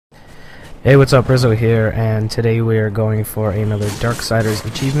Hey, what's up, Rizzo here, and today we are going for another Darksiders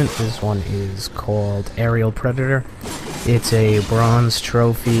achievement. This one is called Aerial Predator. It's a bronze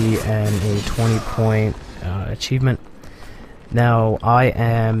trophy and a 20-point achievement. Now, I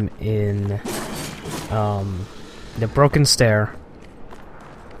am in the Broken Stair.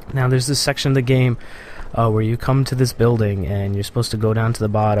 Now, there's this section of the game where you come to this building and you're supposed to go down to the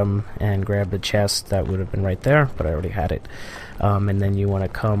bottom and grab the chest that would have been right there, but I already had it. And then you want to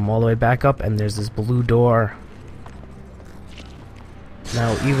come all the way back up, and there's this blue door.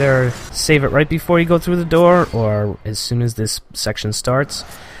 Now, either save it right before you go through the door, or as soon as this section starts.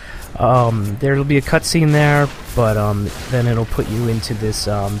 There'll be a cutscene there, but then it'll put you into this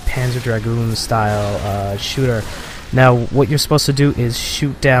Panzer Dragoon style shooter. Now, what you're supposed to do is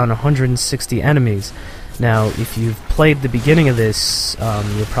shoot down 160 enemies. Now, if you've played the beginning of this,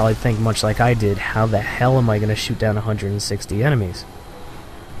 you'll probably think, much like I did, how the hell am I going to shoot down 160 enemies?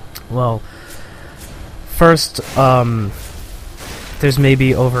 Well, first, there's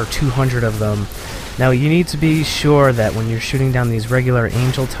maybe over 200 of them. Now, you need to be sure that when you're shooting down these regular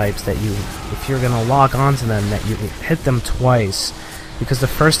angel types, that if you're going to lock onto them, that you hit them twice. Because the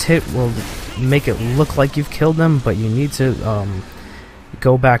first hit will make it look like you've killed them, but you need to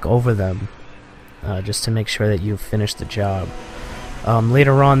go back over them. Just to make sure that you've finished the job.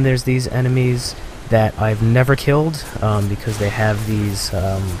 Later on, there's these enemies that I've never killed because they have these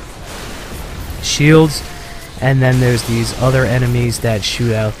shields, and then there's these other enemies that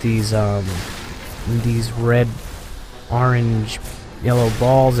shoot out these red, orange, yellow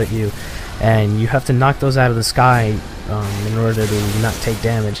balls at you, and you have to knock those out of the sky in order to not take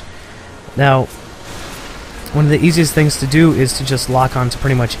damage. Now, one of the easiest things to do is to just lock on to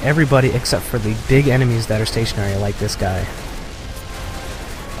pretty much everybody except for the big enemies that are stationary, like this guy.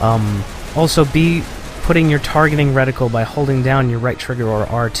 Also, be putting your targeting reticle by holding down your right trigger or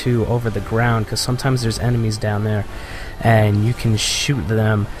R2 over the ground, because sometimes there's enemies down there and you can shoot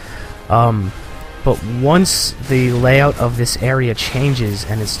them. But once the layout of this area changes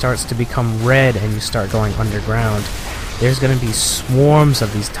and it starts to become red and you start going underground, there's going to be swarms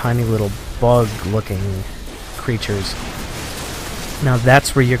of these tiny little bug-looking creatures. Now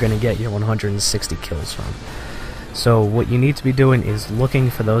that's where you're going to get your 160 kills from. So what you need to be doing is looking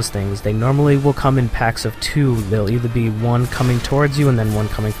for those things. They normally will come in packs of 2. There'll either be one coming towards you and then one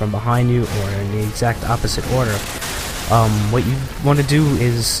coming from behind you, or in the exact opposite order. What you want to do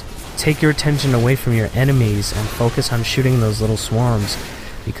is take your attention away from your enemies and focus on shooting those little swarms,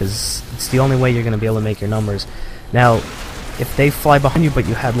 because it's the only way you're going to be able to make your numbers. Now, if they fly behind you but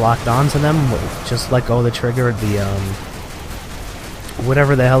you had locked onto them, just let go of the trigger. The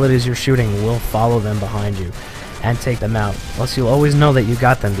whatever the hell it is you're shooting will follow them behind you and take them out. Plus, you'll always know that you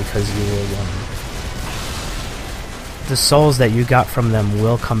got them because you will. The souls that you got from them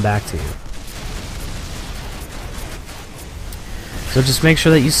will come back to you. So just make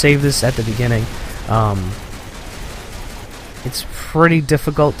sure that you save this at the beginning. It's pretty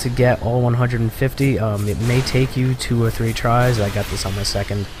difficult to get all 150. It may take you 2 or 3 tries. I got this on my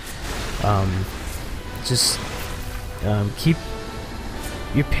second. Just keep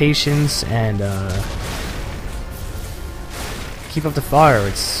your patience and keep up the fire.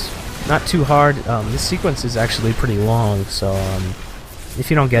 It's not too hard. This sequence is actually pretty long, so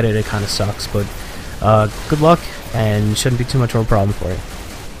if you don't get it, it kind of sucks. But good luck, and shouldn't be too much of a problem for you.